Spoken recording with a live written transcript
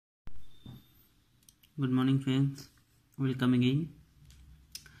Good morning, friends. Welcome again.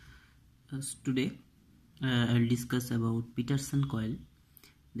 Today, I'll discuss about Peterson coil,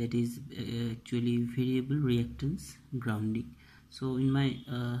 that is actually variable reactance grounding. So, in my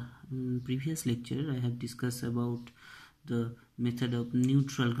previous lecture, I have discussed about the method of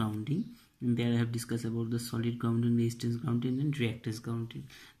neutral grounding. And there I have discussed about the solid grounding, resistance grounding, and reactance grounding.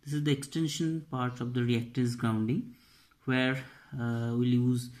 This is the extension part of the reactance grounding, where we'll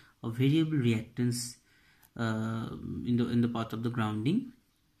use a variable reactance in the path of the grounding.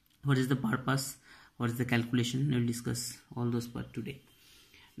 What is the purpose, what is the calculation? We'll discuss all those parts today.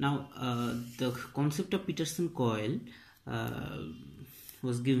 Now the concept of Peterson coil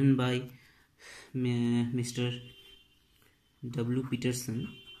was given by Mr. W. Peterson.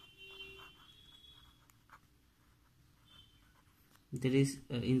 That is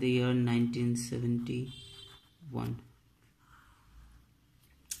in the year 1971.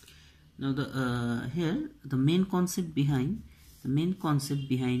 Now here the main concept behind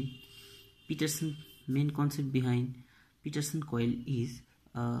Peterson coil is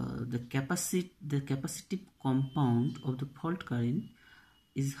the capacitive compound of the fault current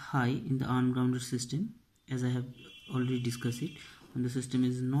is high in the ungrounded system. As I have already discussed it, when the system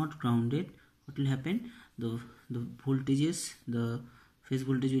is not grounded, what will happen? The voltages, the phase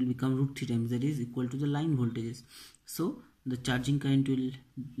voltage will become √3 times, that is equal to the line voltages. So the charging current will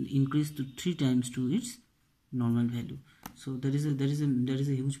increase to 3 times to its normal value. So there is a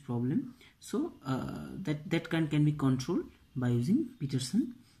huge problem. So that current can be controlled by using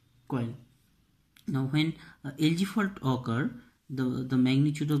Peterson coil. Now when LG fault occur, the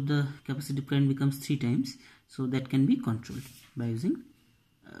magnitude of the capacitive current becomes 3 times. So that can be controlled by using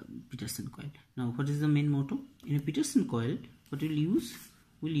Peterson coil. Now what is the main motto in a Peterson coil? What we'll use?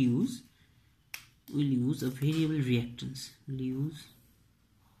 We'll use a variable reactance.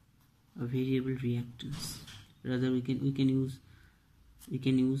 Rather, we can use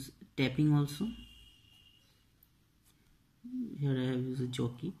tapping also. Here I have used a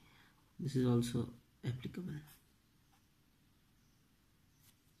jockey. This is also applicable.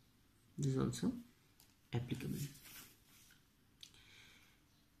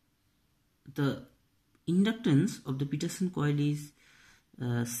 The inductance of the Peterson coil is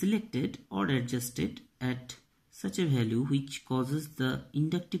selected or adjusted at such a value which causes the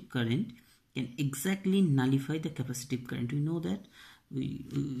inductive current can exactly nullify the capacitive current. We know that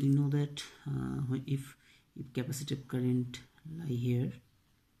if capacitive current lie here,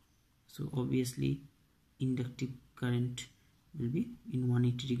 so obviously inductive current will be in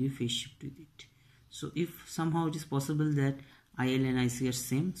 180 degree phase shift with it. So if somehow it is possible that IL and IC are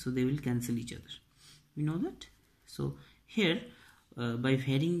same, so they will cancel each other. We know that. So here by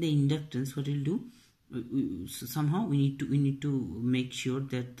varying the inductance, what we'll do, somehow we need to make sure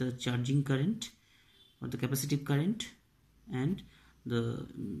that the charging current or the capacitive current and the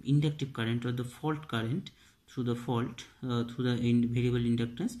inductive current or the fault current through the variable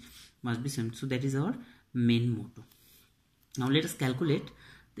inductance must be same. So that is our main motto. Now let us calculate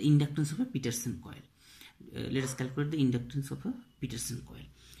the inductance of a Peterson coil.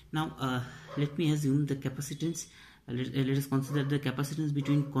 Now let me assume the capacitance. Let us consider the capacitance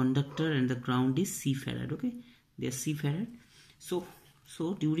between conductor and the ground is C farad. Okay, they are C farad. So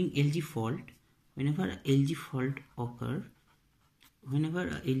during LG fault, whenever a LG fault occur,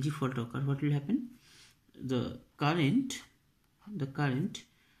 what will happen? The current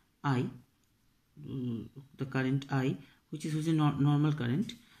I, which is a normal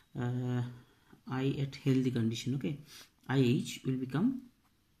current, I at healthy condition. Okay, IH will become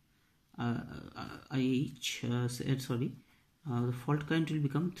the fault current will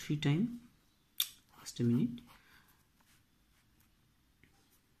become 3 times. Just a minute.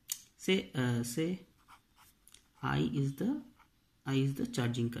 Say I is the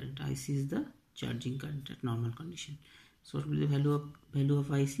charging current, IC is the charging current at normal condition. So what will be the value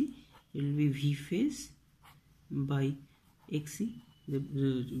of IC? It will be V phase by XC, the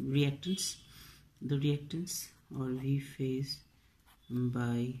reactance or V phase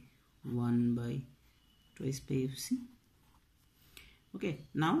by 1 by twice by FC. Okay,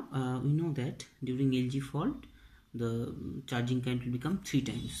 now we know that during LG fault the charging current will become 3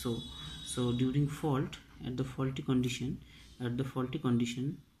 times. So during fault, at the faulty condition,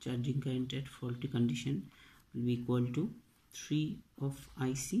 charging current at faulty condition will be equal to 3 of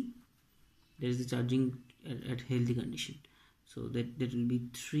IC. That is the charging at healthy condition. So that will be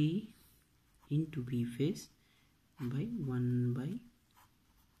 3 into V phase by 1 by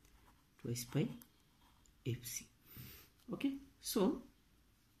twice by FC. Okay, so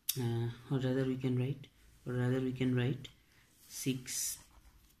or rather we can write 6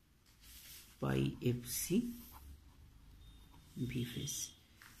 by FC V phase.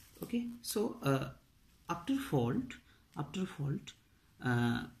 Okay, so after fault,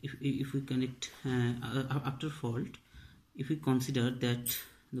 if we connect after fault, if we consider that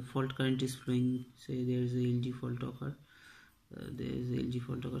the fault current is flowing, say there is a LG fault occur,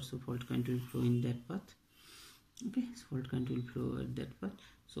 so fault current will flow in that path. Okay, so fault current will flow at that path.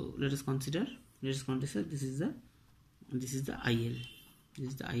 So let us consider this is the IL,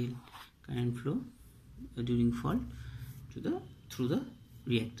 current flow during fault through the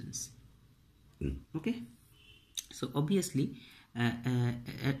reactance. Okay, so obviously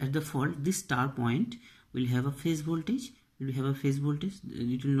at the fault, this star point will have a phase voltage. It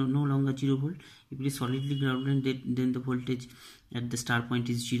will no longer 0 volt. If it is solidly grounded, then the voltage at the star point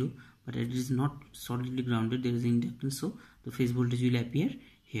is 0, but it is not solidly grounded, there is inductance, so the phase voltage will appear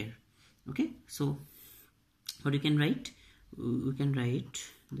here. Okay, so what we can write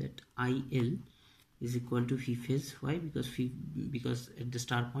that IL is equal to V phase. Why? Because at the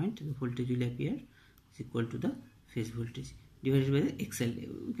star point the voltage will appear is equal to the phase voltage divided by the XL.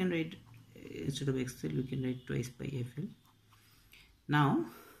 We can write, instead of XL we can write twice by FL. Now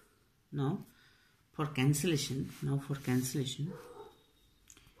for cancellation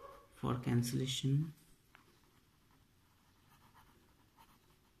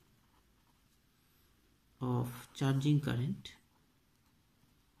of charging current,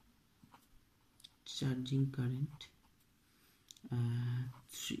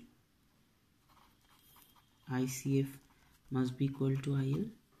 ICF must be equal to IL.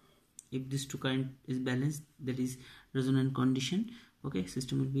 If this two current is balanced, that is resonant condition, okay,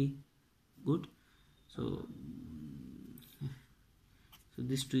 system will be good. So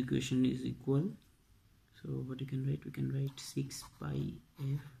this two equation is equal. So what you can write? We can write 6 pi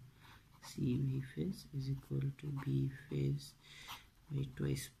F C V phase is equal to B phase by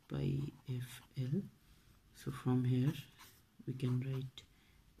twice pi FL. So from here we can write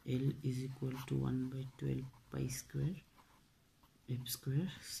L is equal to 1 by 12 pi square F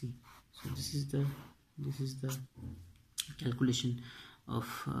square C. So this is the calculation of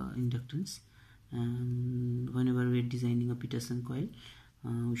inductance. Whenever we are designing a Peterson coil,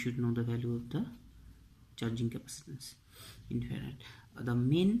 we should know the value of the charging capacitance in farad. The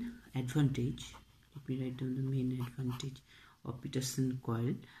main advantage, let me write down the main advantage of Peterson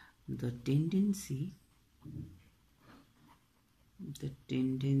coil: the tendency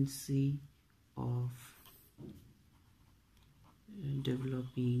of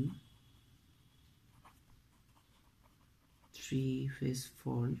developing three-phase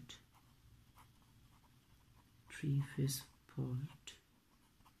fault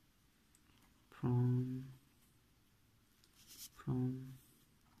from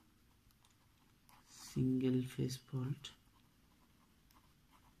single phase fault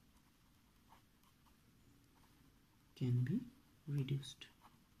can be reduced.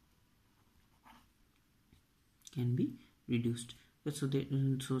 But so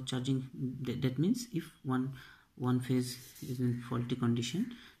charging, that means if one phase is in faulty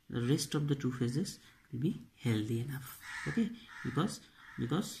condition, the rest of the two phases will be healthy enough. Okay, because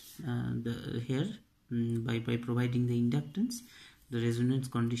here by providing the inductance, the resonance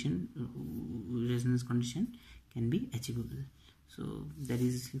condition can be achievable. So that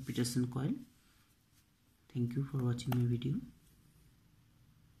is Peterson coil. Thank you for watching my video.